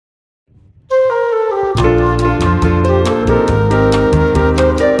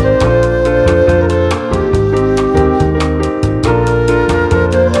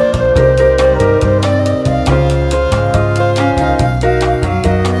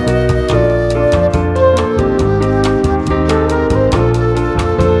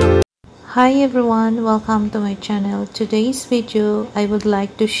Hi everyone, welcome to my channel. Today's video I would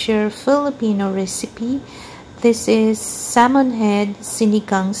like to share Filipino recipe. This is salmon head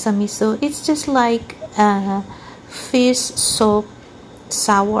sinigang sa miso. It's just like fish soup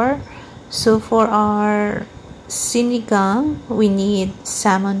sour. So for our sinigang we need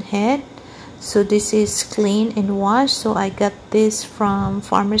salmon head. So this is clean and washed. So I got this from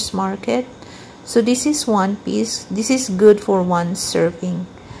farmer's market. So this is one piece. This is good for one serving.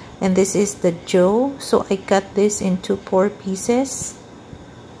 And this is the jaw, so I cut this into 4 pieces.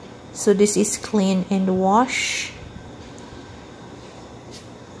 So this is clean and washed.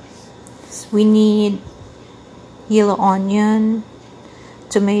 We need yellow onion,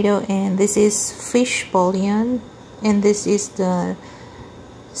 tomato, and this is fish bouillon, and this is the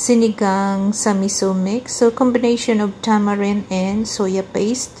sinigang sa miso mix. So combination of tamarind and soya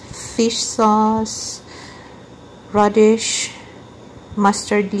paste, fish sauce, radish,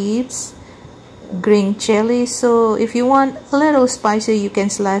 mustard leaves, green chilli. So if you want a little spicy, you can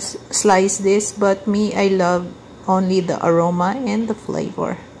slice this, but me, I love only the aroma and the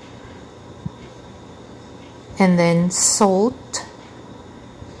flavor. And then salt,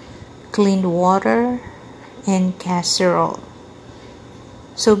 clean water, and casserole.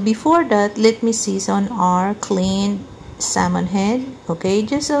 So before that, let me season our cleaned salmon head. Okay,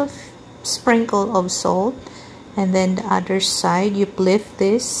 just a sprinkle of salt. And then the other side, you flip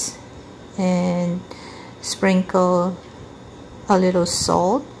this and sprinkle a little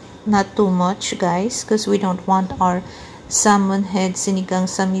salt, not too much guys, because we don't want our salmon head sinigang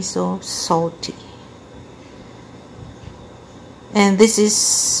sa miso salty. And this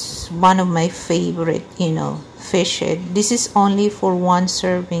is one of my favorite, fish head. This is only for one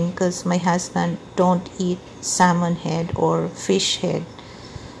serving because my husband don't eat salmon head or fish head.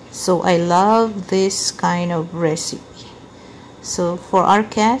 So I love this kind of recipe. So for our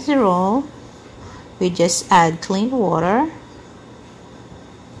casserole, we just add clean water,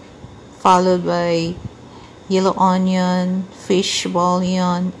 followed by yellow onion, fish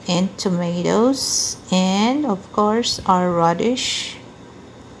bouillon, and tomatoes, and of course our radish.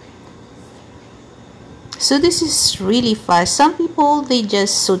 So this is really fast. Some people, they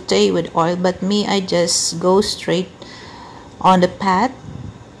just saute with oil, but me, I just go straight on the pot.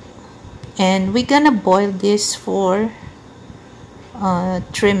 And we're gonna boil this for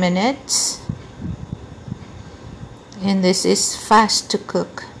 3 minutes, and this is fast to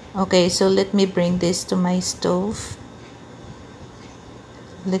cook. Okay, so let me bring this to my stove.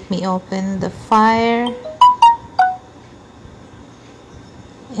 Let me open the fire,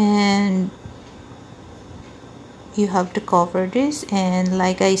 and you have to cover this, and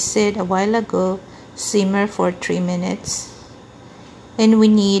like I said a while ago, simmer for 3 minutes. And we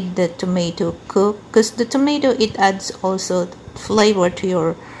need the tomato cook, because the tomato, it adds also flavor to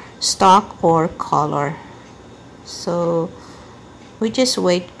your stock or color. So we just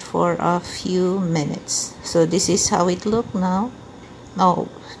wait for a few minutes. So this is how it look now. Oh,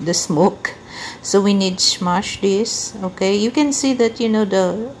 the smoke. So we need to smash this. Okay, you can see that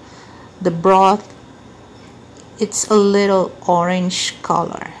the broth, it's a little orange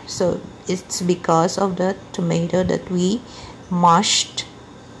color. So it's because of the tomato that we mashed.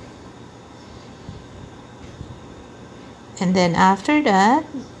 And then after that,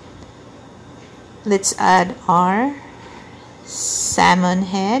 let's add our salmon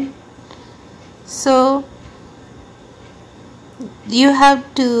head. So you have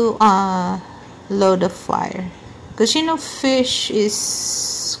to load the fire, because fish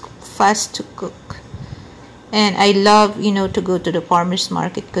is fast to cook. And I love to go to the farmer's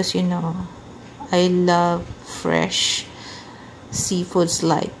market, because I love fresh seafoods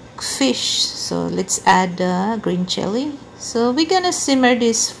like fish. So let's add the green chili. So we're gonna simmer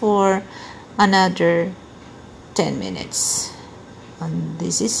this for another 10 minutes. And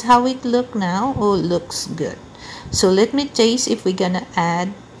this is how it look now. Oh, looks good. So let me taste if we're gonna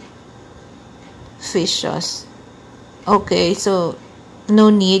add fish sauce. Okay, so no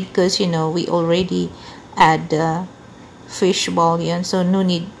need, because we already add the fish bouillon, so no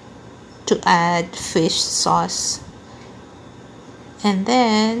need to add fish sauce. And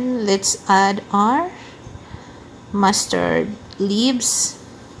then let's add our mustard leaves.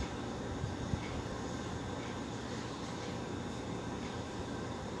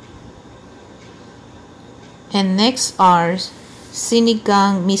 And next our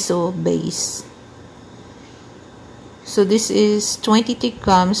sinigang miso base. So this is 23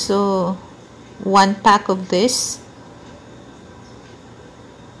 grams, so 1 pack of this.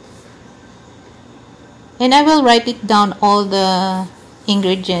 And I will write it down all the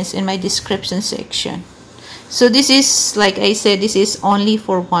ingredients in my description section. So this is, like I said, this is only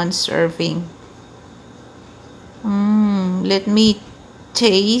for one serving. Let me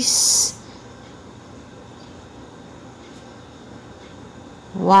taste.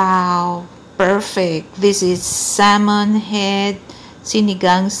 Wow, perfect. This is salmon head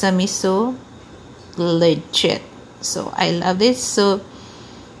sinigang sa miso. Legit. So I love this. So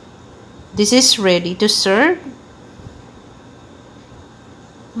this is ready to serve.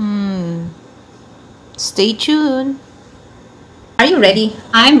 Stay tuned. Are you ready?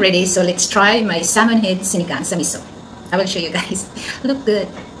 I'm ready, so let's try my salmon head sinigang sa miso. I will show you guys. Look good.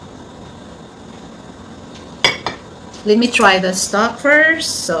 Let me try the stock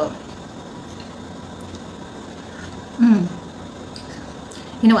first. So,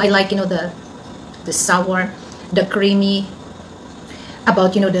 you know, I like, you know, the sour, the creamy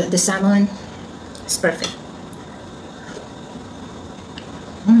about, you know, the salmon. It's perfect.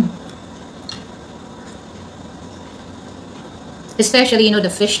 Especially, you know, the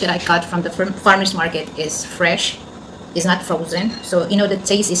fish that I got from the farmer's market is fresh, is not frozen. So, you know, the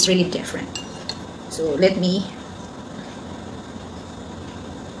taste is really different. So let me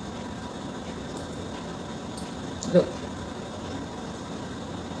look.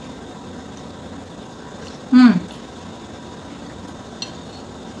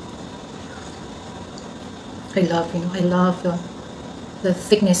 I love, you know, I love the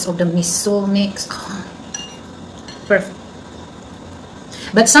thickness of the miso mix. Oh, perfect.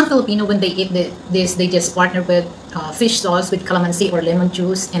 But some Filipino, when they eat this, they just partner with fish sauce with calamansi or lemon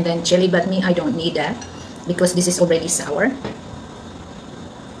juice and then chili. But me, I don't need that because this is already sour.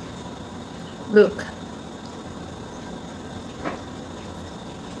 Look.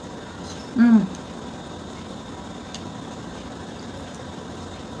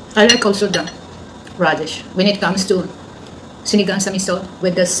 I like also the radish when it comes to sinigang sa miso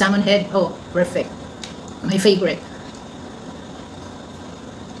with the salmon head. Oh, perfect. My favorite.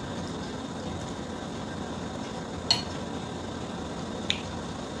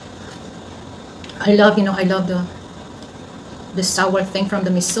 I love, you know, I love the sour thing from the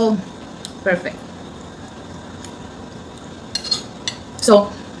miso. Perfect.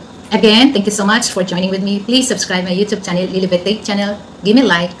 So, again, thank you so much for joining with me. Please subscribe my YouTube channel, Lilibet channel. Give me a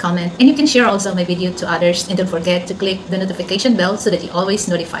like, comment, and you can share also my video to others. And don't forget to click the notification bell so that you're always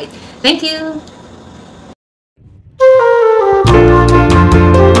notified. Thank you.